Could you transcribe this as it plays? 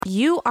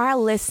You are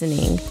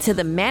listening to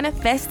the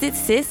Manifested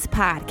Sis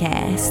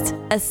podcast,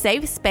 a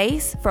safe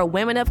space for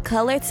women of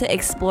color to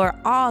explore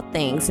all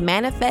things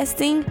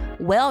manifesting,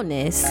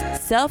 wellness,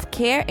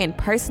 self-care, and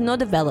personal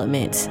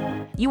development.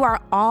 You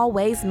are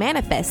always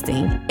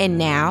manifesting, and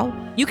now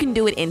you can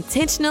do it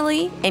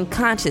intentionally and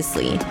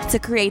consciously to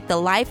create the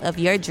life of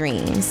your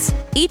dreams.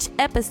 Each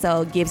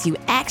episode gives you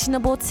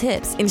actionable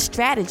tips and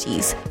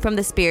strategies from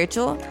the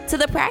spiritual to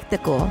the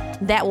practical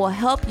that will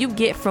help you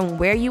get from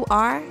where you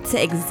are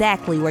to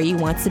exactly where you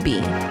want to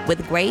be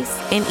with grace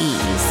and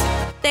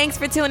ease. Thanks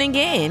for tuning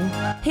in.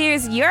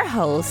 Here's your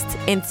host,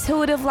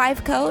 intuitive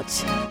life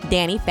coach,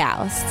 Dani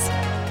Faust.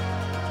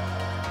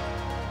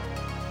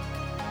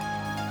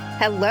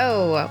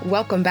 Hello,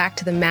 welcome back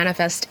to the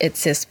Manifest It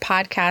Sis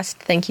podcast.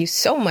 Thank you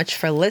so much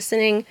for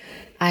listening.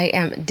 I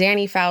am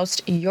Dani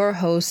Faust, your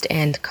host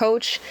and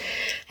coach,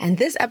 and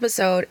this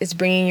episode is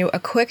bringing you a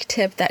quick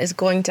tip that is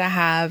going to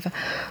have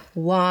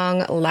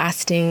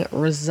long-lasting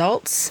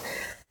results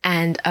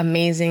and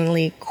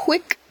amazingly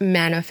quick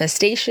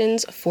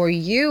manifestations for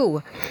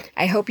you.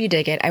 I hope you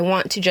dig it. I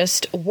want to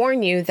just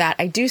warn you that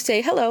I do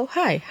say hello,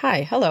 hi,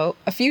 hello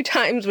a few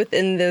times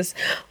within this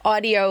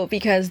audio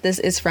because this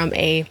is from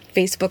a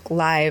Facebook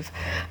Live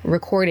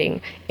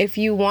recording. If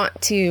you want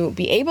to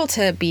be able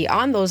to be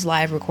on those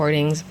live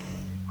recordings,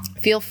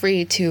 feel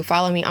free to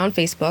follow me on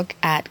Facebook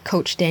at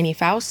Coach Dani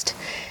Faust.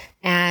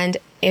 And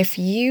if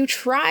you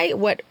try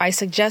what I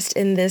suggest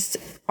in this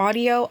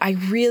audio, I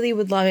really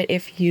would love it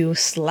if you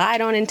slide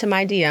on into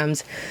my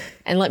DMs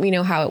and let me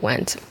know how it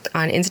went.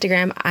 On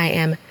Instagram, I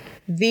am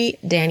the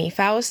Dani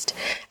Faust,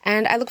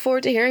 and I look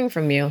forward to hearing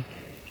from you.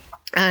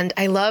 And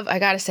I love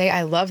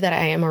that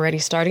I am already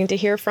starting to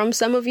hear from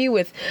some of you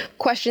with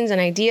questions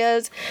and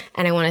ideas.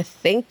 And I want to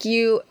thank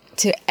you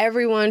to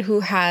everyone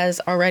who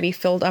has already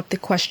filled up the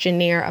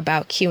questionnaire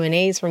about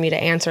Q&As for me to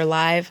answer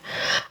live.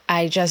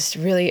 I just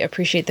really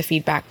appreciate the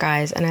feedback,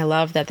 guys. And I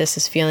love that this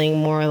is feeling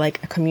more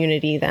like a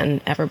community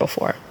than ever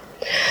before.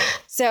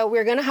 So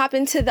we're going to hop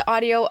into the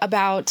audio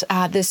about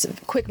this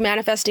quick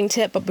manifesting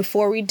tip. But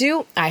before we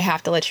do, I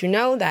have to let you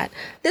know that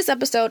this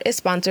episode is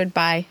sponsored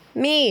by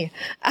me.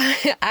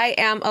 I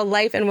am a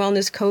life and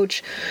wellness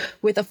coach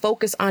with a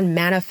focus on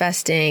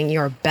manifesting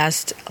your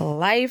best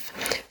life.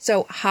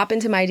 So hop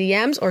into my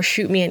DMs or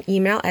shoot me an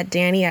email at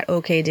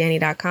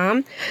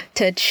Dani@okdani.com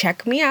to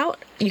check me out.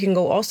 You can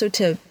go also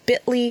to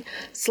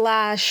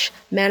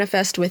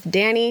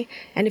bit.ly/manifestwithdani.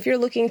 And if you're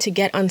looking to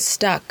get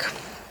unstuck,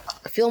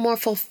 feel more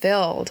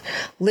fulfilled,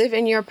 live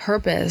in your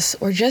purpose,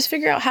 or just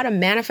figure out how to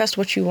manifest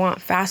what you want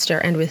faster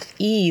and with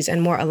ease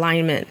and more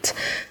alignment,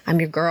 I'm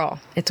your girl.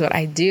 It's what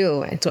I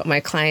do. It's what my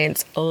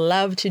clients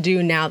love to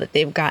do now that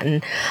they've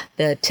gotten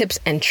the tips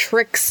and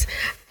tricks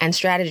and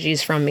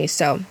strategies from me.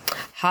 So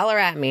holler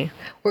at me.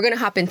 We're going to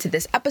hop into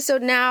this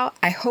episode now.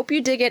 I hope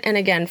you dig it. And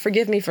again,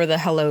 forgive me for the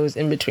hellos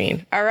in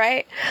between. All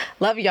right.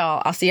 Love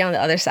y'all. I'll see you on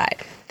the other side.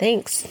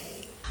 Thanks.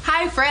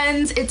 Hi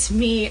friends, it's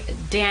me,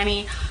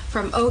 Dani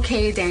from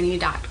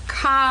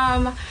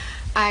okdani.com.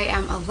 I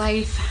am a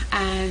life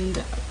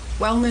and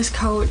wellness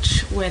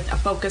coach with a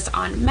focus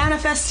on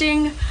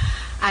manifesting.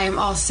 I am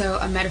also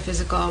a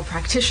metaphysical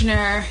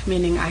practitioner,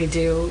 meaning I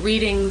do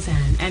readings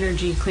and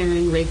energy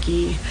clearing,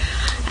 Reiki,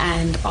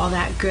 and all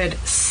that good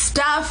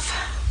stuff.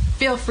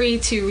 Feel free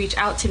to reach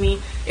out to me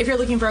if you're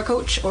looking for a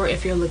coach or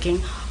if you're looking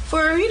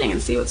for a reading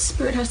and see what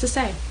Spirit has to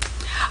say.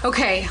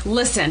 Okay,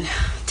 listen,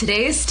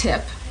 today's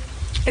tip,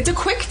 it's a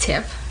quick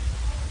tip.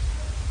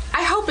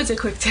 I hope it's a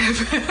quick tip.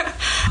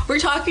 We're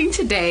talking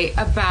today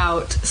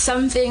about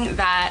something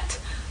that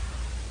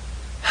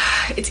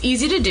it's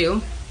easy to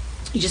do.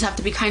 You just have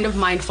to be kind of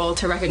mindful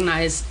to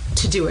recognize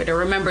to do it or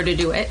remember to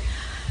do it.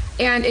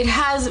 And it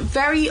has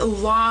very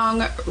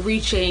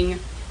long-reaching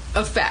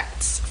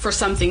effects for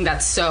something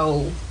that's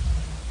so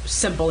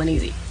simple and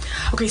easy.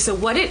 Okay, so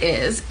what it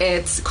is,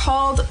 it's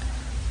called,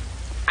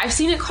 I've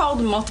seen it called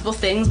multiple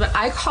things, but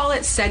I call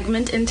it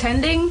segment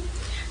intending.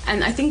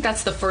 And I think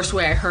that's the first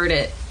way I heard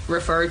it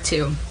referred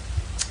to.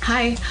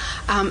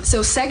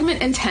 So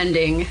segment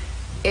intending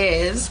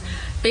is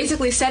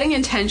basically setting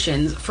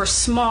intentions for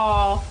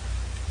small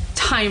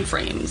time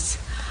frames.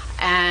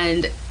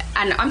 And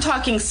I'm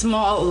talking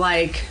small,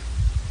 like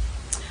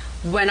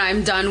when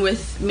I'm done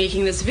with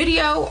making this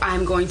video,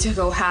 I'm going to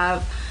go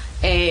have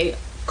a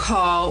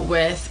call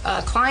with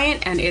a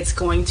client and it's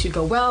going to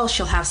go well.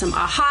 She'll have some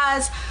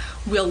ahas.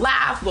 We'll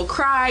laugh, we'll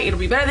cry. It'll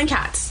be better than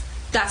cats.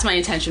 That's my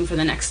intention for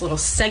the next little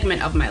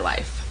segment of my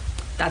life.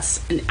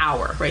 That's an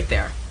hour right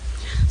there.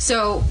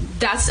 So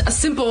that's a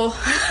simple,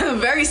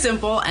 very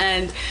simple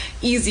and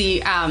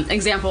easy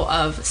example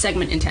of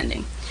segment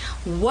intending.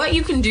 What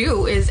you can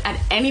do is at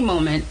any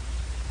moment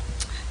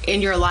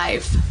in your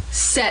life,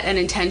 set an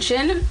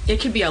intention.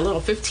 It could be a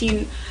little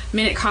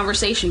 15-minute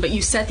conversation, but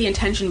you set the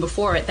intention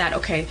before it that,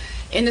 okay,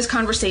 in this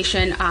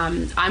conversation,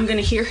 I'm going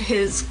to hear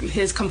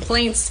his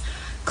complaints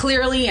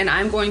clearly, and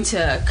I'm going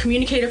to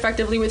communicate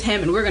effectively with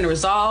him, and we're going to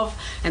resolve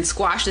and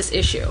squash this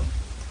issue.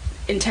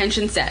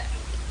 Intention set.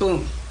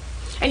 Boom.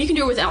 And you can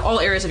do it with all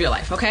areas of your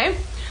life, okay?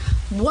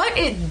 what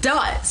it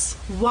does,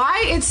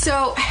 why it's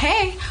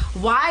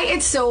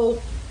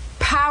so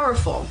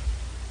powerful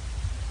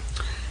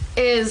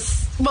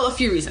is, well, a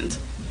few reasons.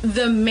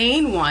 The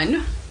main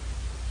one,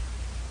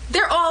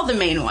 they're all the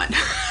main one.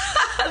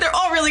 They're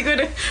all really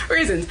good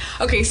reasons.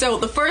 Okay, so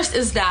the first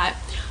is that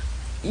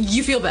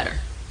you feel better.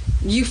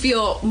 You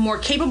feel more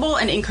capable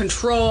and in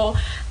control,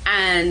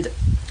 and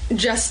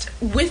just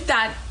with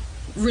that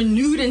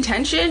renewed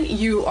intention,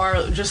 you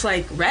are just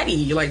like ready.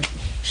 You're like,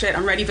 shit,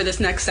 I'm ready for this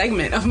next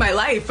segment of my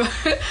life.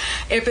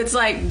 If it's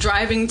like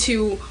driving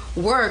to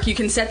work, you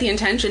can set the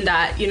intention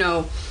that, you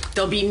know,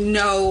 there'll be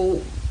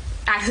no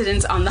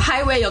accidents on the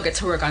highway, you'll get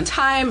to work on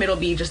time, it'll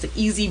be just an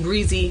easy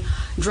breezy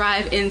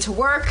drive into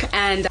work,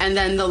 and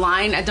then the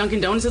line at Dunkin'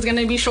 Donuts is going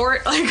to be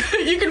short. Like,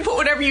 you can put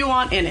whatever you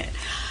want in it.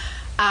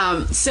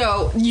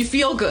 So you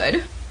feel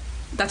good.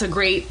 That's a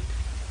great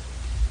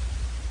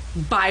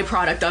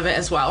byproduct of it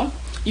as well.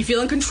 You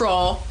feel in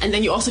control, and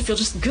then you also feel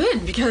just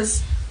good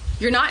because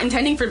you're not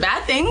intending for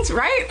bad things,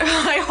 right?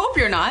 I hope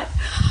you're not.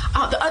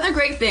 The other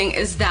great thing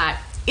is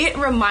that it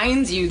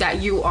reminds you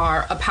that you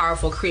are a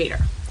powerful creator,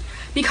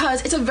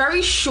 because it's a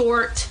very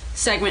short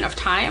segment of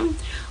time,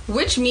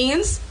 which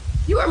means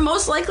you are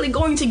most likely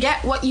going to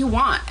get what you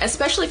want,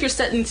 especially if you're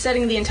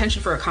setting the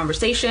intention for a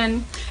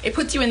conversation. It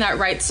puts you in that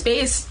right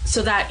space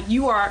so that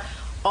you are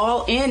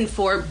all in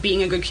for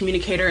being a good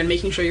communicator and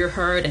making sure you're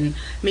heard and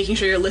making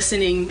sure you're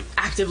listening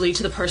actively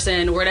to the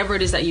person or whatever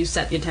it is that you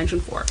set the intention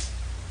for.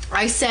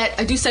 I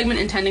do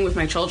segment intending with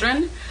my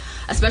children,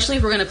 especially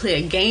if we're going to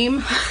play a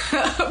game,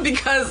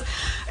 because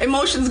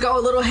emotions go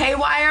a little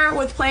haywire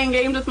with playing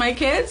games with my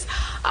kids.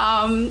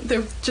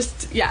 They're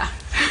just, yeah.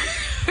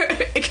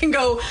 It can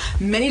go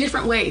many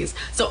different ways.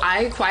 So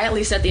I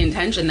quietly set the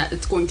intention that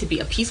it's going to be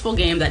a peaceful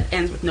game that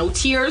ends with no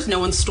tears, no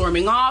one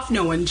storming off,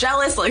 no one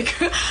jealous. Like,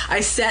 I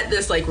set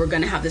this, like, we're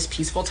going to have this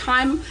peaceful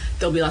time.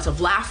 There'll be lots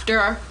of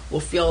laughter. We'll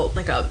feel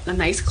like a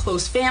nice,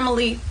 close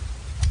family.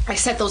 I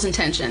set those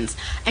intentions.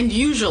 And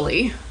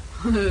usually,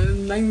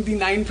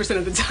 99%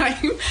 of the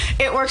time,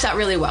 it works out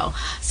really well.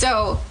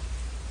 So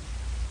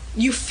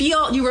you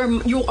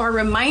are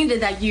reminded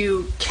that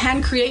you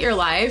can create your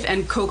life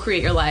and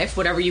co-create your life,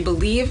 whatever you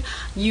believe.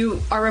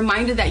 You are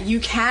reminded that you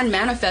can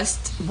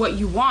manifest what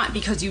you want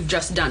because you've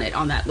just done it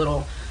on that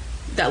little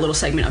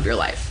segment of your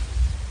life.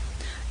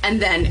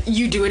 And then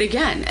you do it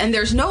again, and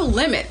there's no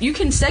limit. You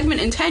can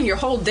segment intend your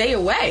whole day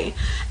away,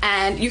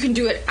 and you can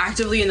do it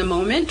actively in the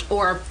moment,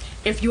 or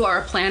if you are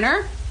a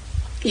planner,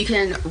 you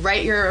can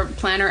write your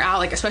planner out,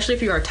 like, especially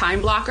if you're a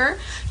time blocker,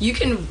 you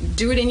can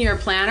do it in your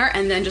planner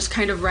and then just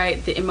kind of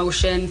write the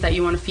emotions that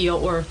you want to feel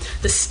or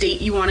the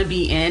state you want to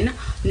be in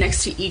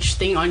next to each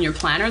thing on your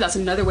planner. That's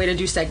another way to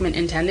do segment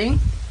intending,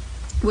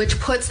 which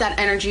puts that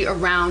energy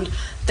around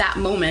that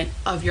moment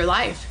of your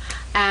life.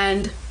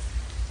 And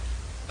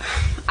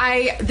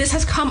this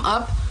has come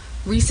up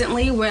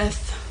recently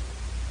with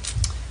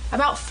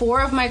about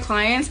 4 of my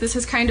clients. This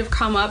has kind of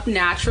come up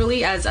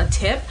naturally as a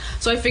tip.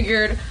 So I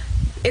figured,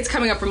 it's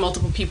coming up for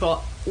multiple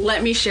people,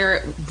 let me share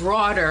it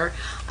broader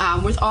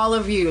with all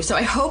of you. So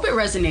I hope it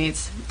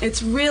resonates.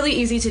 It's really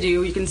easy to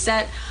do. You can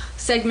set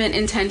segment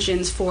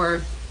intentions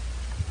for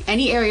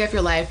any area of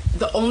your life.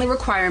 The only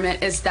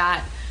requirement is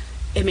that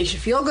it makes you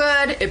feel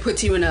good. It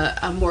puts you in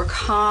a more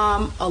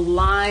calm,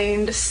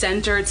 aligned,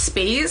 centered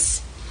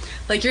space.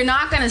 Like, you're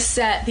not going to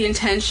set the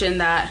intention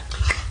that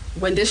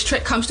when this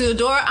trick comes through the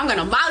door, I'm going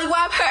to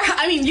mollywop her.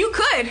 I mean, you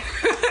could.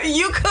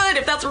 You could,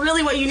 if that's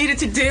really what you needed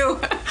to do.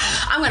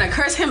 I'm going to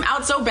curse him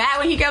out so bad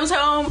when he comes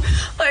home.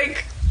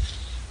 Like,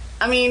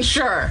 I mean,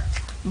 sure.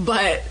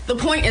 But the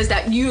point is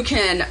that you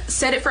can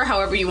set it for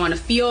however you want to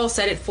feel,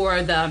 set it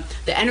for the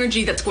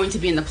energy that's going to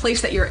be in the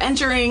place that you're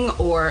entering,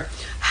 or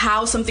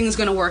how something is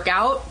going to work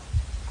out,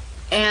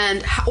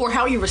 or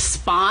how you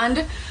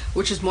respond,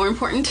 which is more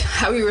important,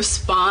 how you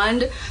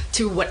respond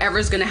to whatever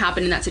is going to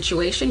happen in that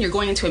situation. You're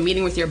going into a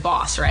meeting with your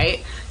boss,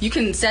 right? You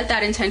can set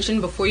that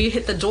intention before you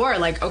hit the door,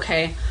 like,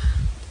 okay,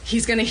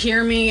 he's going to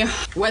hear me.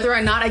 Whether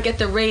or not I get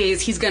the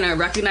raise, he's going to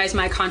recognize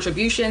my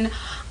contribution.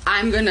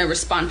 I'm going to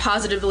respond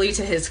positively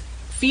to his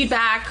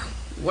feedback,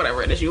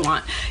 whatever it is you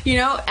want, you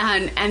know,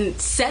 and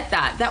set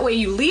that. That way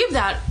you leave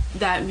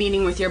that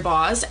meeting with your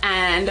boss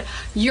and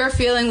you're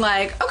feeling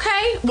like,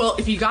 okay, well,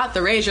 if you got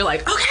the raise, you're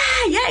like,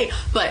 okay, yay.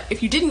 But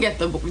if you didn't get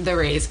the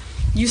raise,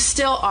 you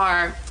still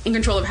are in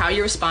control of how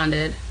you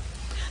responded,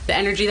 the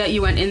energy that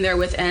you went in there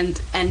with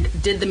and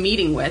did the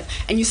meeting with,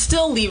 and you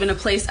still leave in a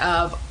place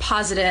of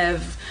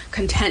positive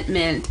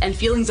contentment and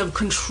feelings of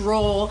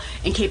control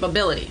and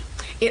capability.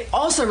 It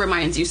also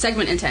reminds you,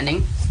 segment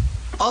intending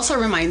also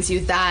reminds you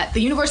that the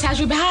universe has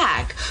your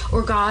back,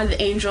 or God,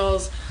 the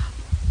angels,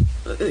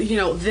 you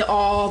know,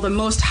 the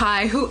Most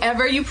High,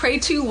 whoever you pray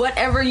to,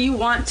 whatever you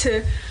want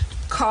to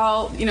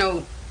call, you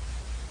know,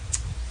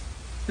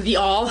 the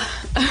all.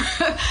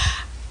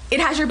 It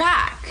has your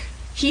back.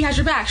 He has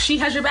your back. She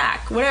has your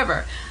back.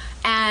 Whatever.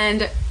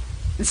 And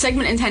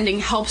segment intending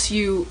helps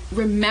you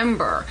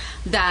remember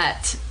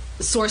that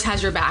Source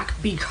has your back,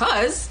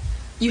 because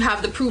you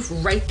have the proof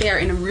right there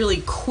in a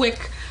really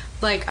quick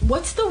Like,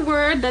 what's the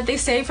word that they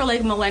say for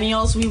like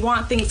millennials? We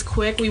want things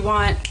quick. We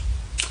want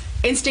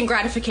instant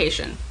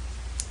gratification.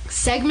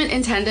 Segment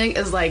intending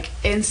is like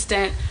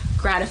instant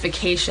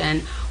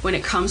gratification when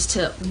it comes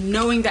to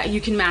knowing that you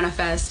can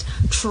manifest,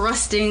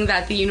 trusting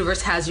that the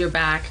universe has your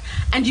back,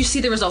 and you see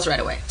the results right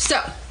away.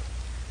 So,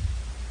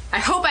 I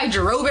hope I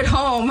drove it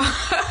home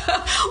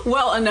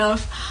well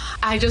enough.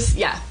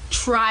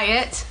 Try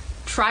it.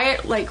 Try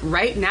it like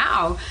right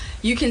now.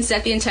 You can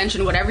set the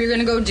intention, whatever you're going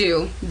to go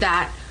do,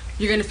 that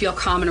you're going to feel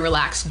calm and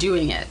relaxed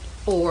doing it,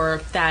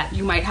 or that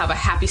you might have a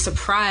happy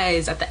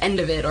surprise at the end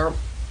of it, or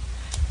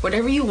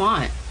whatever you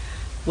want.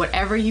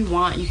 Whatever you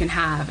want, you can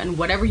have, and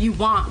whatever you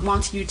want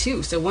wants you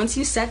too. So once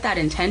you set that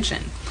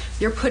intention,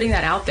 you're putting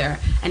that out there,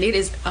 and it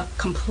is a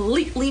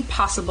completely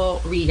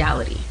possible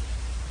reality.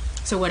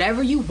 So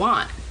whatever you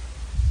want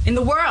in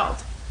the world,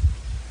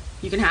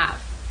 you can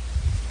have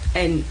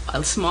in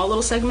a small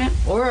little segment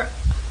or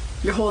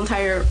your whole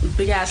entire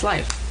big ass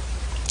life.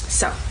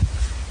 So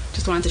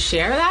just wanted to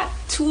share that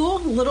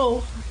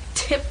little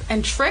tip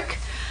and trick,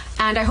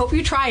 and I hope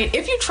you try it.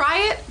 If you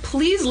try it,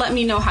 please let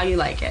me know how you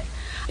like it.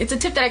 It's a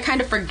tip that I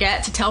kind of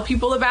forget to tell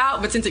people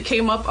about, but since it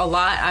came up a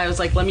lot, I was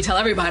like, let me tell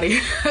everybody.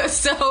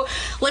 So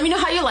let me know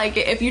how you like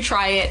it if you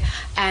try it.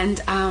 And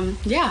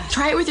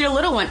try it with your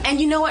little one. And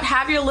you know what?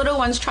 Have your little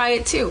ones try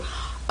it too.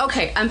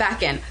 Okay, I'm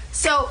back in.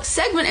 So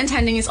segment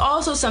intending is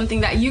also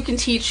something that you can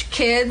teach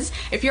kids.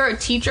 If you're a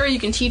teacher, you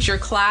can teach your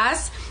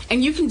class,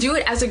 and you can do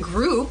it as a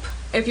group.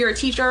 If you're a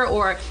teacher,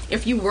 or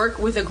if you work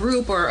with a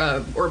group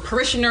or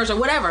parishioners or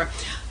whatever,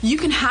 you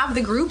can have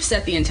the group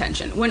set the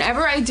intention.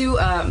 Whenever I do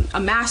a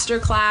master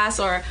class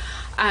or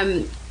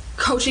I'm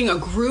coaching a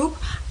group,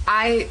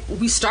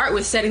 we start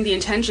with setting the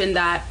intention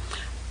that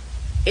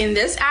in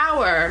this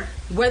hour,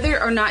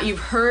 whether or not you've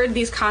heard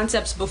these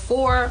concepts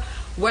before,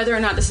 whether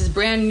or not this is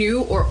brand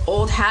new or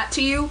old hat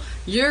to you,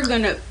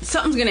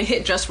 something's gonna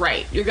hit just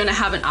right. You're gonna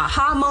have an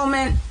aha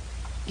moment.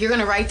 You're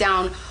gonna write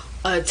down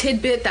a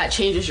tidbit that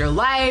changes your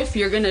life.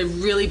 You're gonna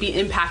really be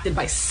impacted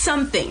by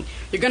something.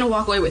 You're gonna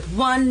walk away with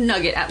one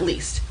nugget at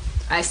least.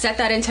 I set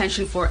that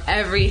intention for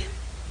every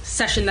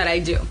session that I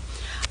do.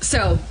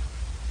 So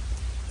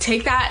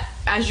take that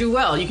as you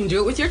will. You can do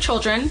it with your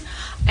children,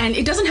 and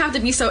it doesn't have to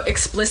be so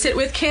explicit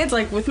with kids.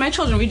 Like with my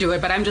children, we do it,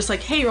 but I'm just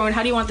like, hey, Rowan,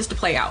 how do you want this to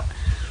play out?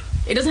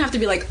 It doesn't have to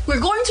be like, we're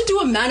going to do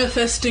a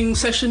manifesting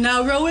session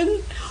now,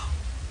 Rowan.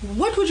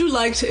 What would you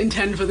like to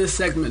intend for this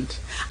segment?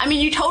 I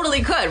mean, you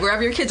totally could,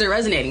 wherever your kids are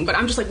resonating, but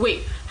I'm just like,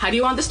 wait, how do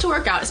you want this to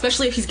work out?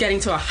 Especially if he's getting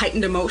to a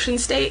heightened emotion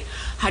state.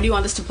 How do you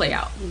want this to play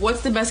out?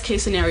 What's the best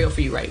case scenario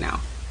for you right now?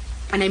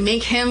 And I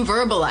make him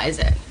verbalize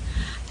it.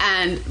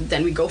 And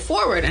then we go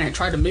forward, and I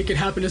try to make it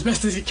happen as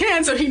best as he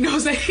can so he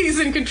knows that he's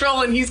in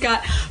control and he's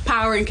got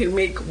power and can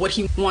make what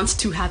he wants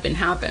to happen.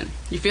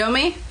 You feel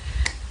me?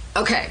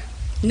 Okay,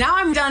 now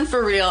I'm done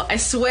for real. I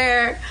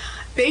swear.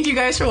 Thank you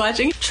guys for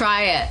watching.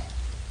 Try it.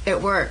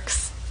 It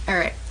works. All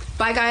right.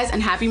 Bye, guys,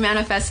 and happy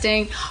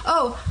manifesting.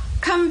 Oh,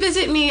 come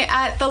visit me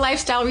at the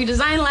Lifestyle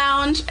Redesign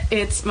Lounge.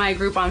 It's my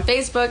group on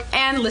Facebook,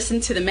 and listen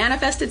to the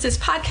Manifested Sis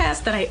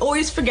podcast that I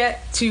always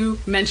forget to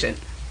mention.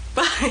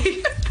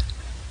 Bye.